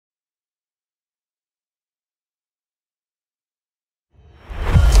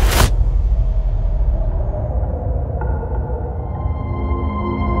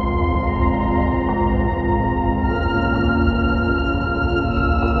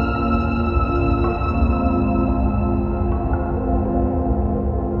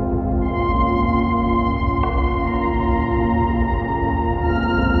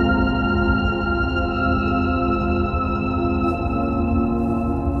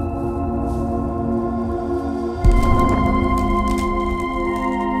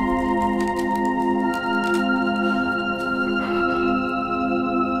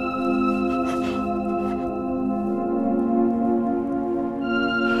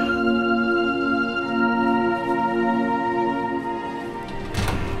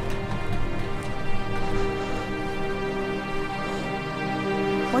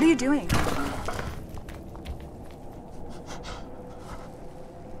you doing?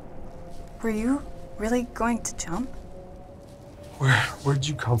 Were you really going to jump? Where'd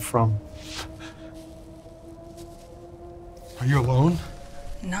you come from? Are you alone?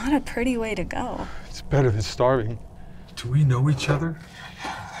 Not a pretty way to go. It's better than starving. Do we know each other?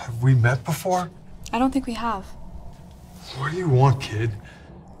 Have we met before? I don't think we have. What do you want, kid?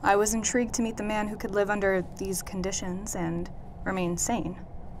 I was intrigued to meet the man who could live under these conditions and remain sane.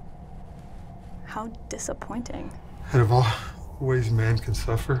 How disappointing. And of all the ways man can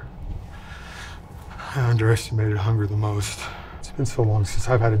suffer, I underestimated hunger the most. It's been so long since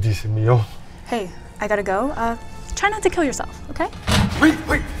I've had a decent meal. Hey, I gotta go. Try not to kill yourself, okay?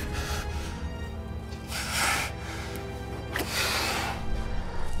 Wait!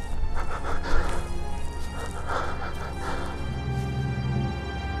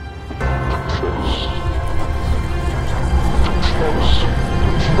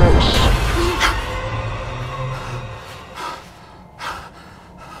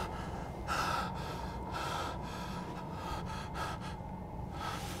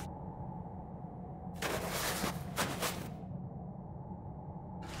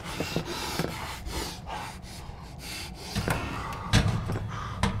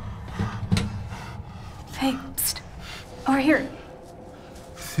 Hey, psst. Over here.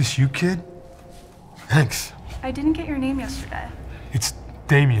 Is this you, kid? Thanks. I didn't get your name yesterday. It's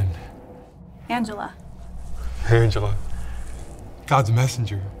Damien. Angela. Angela. God's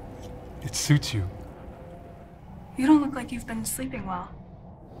messenger. It suits you. You don't look like you've been sleeping well.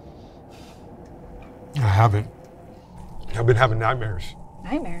 I haven't. I've been having nightmares.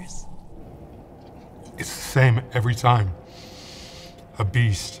 Nightmares? It's the same every time. A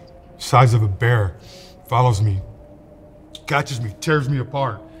beast, size of a bear, follows me, catches me, tears me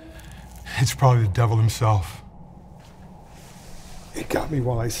apart. It's probably the devil himself. It got me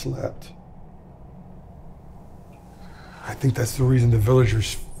while I slept. I think that's the reason the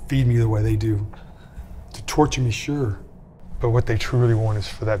villagers feed me the way they do. To torture me, sure. But what they truly want is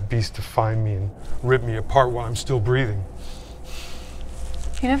for that beast to find me and rip me apart while I'm still breathing.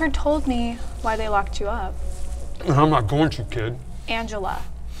 You never told me why they locked you up. I'm not going to, kid. Angela.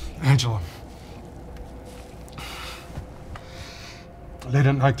 Angela. Late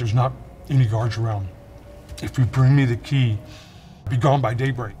at night, there's not any guards around. If you bring me the key, be gone by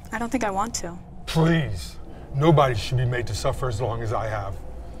daybreak. I don't think I want to. Please. Nobody should be made to suffer as long as I have.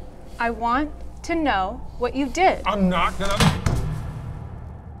 I want to know what you did. I'm not gonna...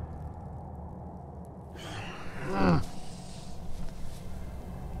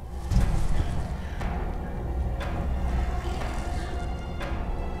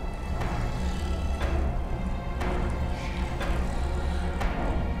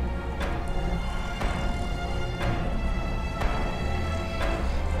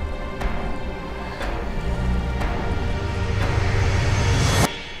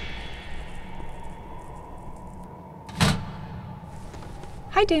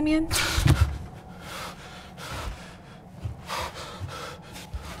 Hi, Damien.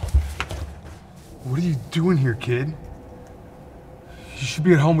 What are you doing here, kid? You should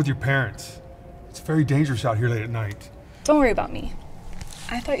be at home with your parents. It's very dangerous out here late at night. Don't worry about me.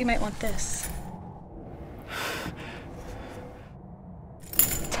 I thought you might want this.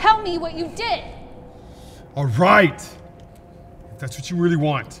 Tell me what you did! All right, if that's what you really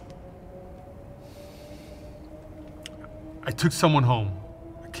want. I took someone home,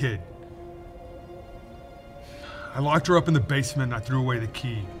 a kid. I locked her up in the basement and I threw away the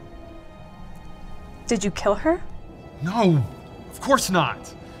key. Did you kill her? No, of course not.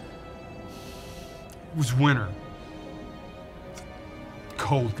 It was winter. The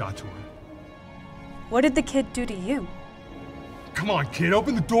cold got to her. What did the kid do to you? Come on, kid,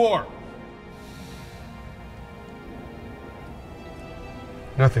 open the door.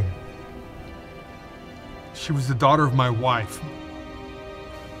 Nothing. She was the daughter of my wife.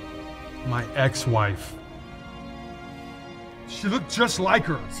 My ex-wife. She looked just like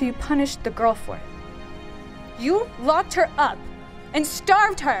her. So you punished the girl for it. You locked her up and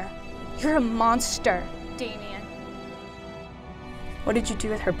starved her. You're a monster, Damien. What did you do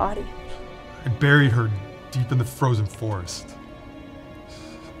with her body? I buried her deep in the frozen forest.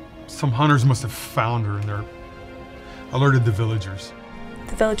 Some hunters must have found her and they alerted the villagers.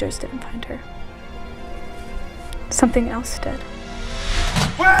 The villagers didn't find her. Something else did.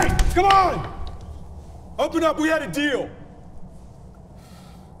 Wait! Come on! Open up, we had a deal!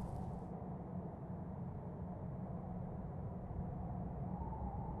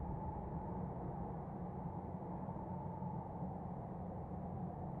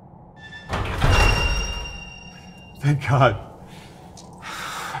 Thank God.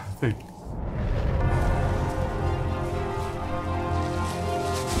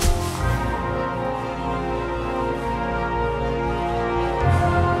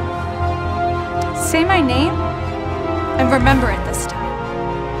 Say my name, and remember it this time.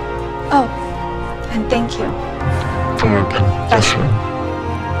 Oh, and thank you for your confession.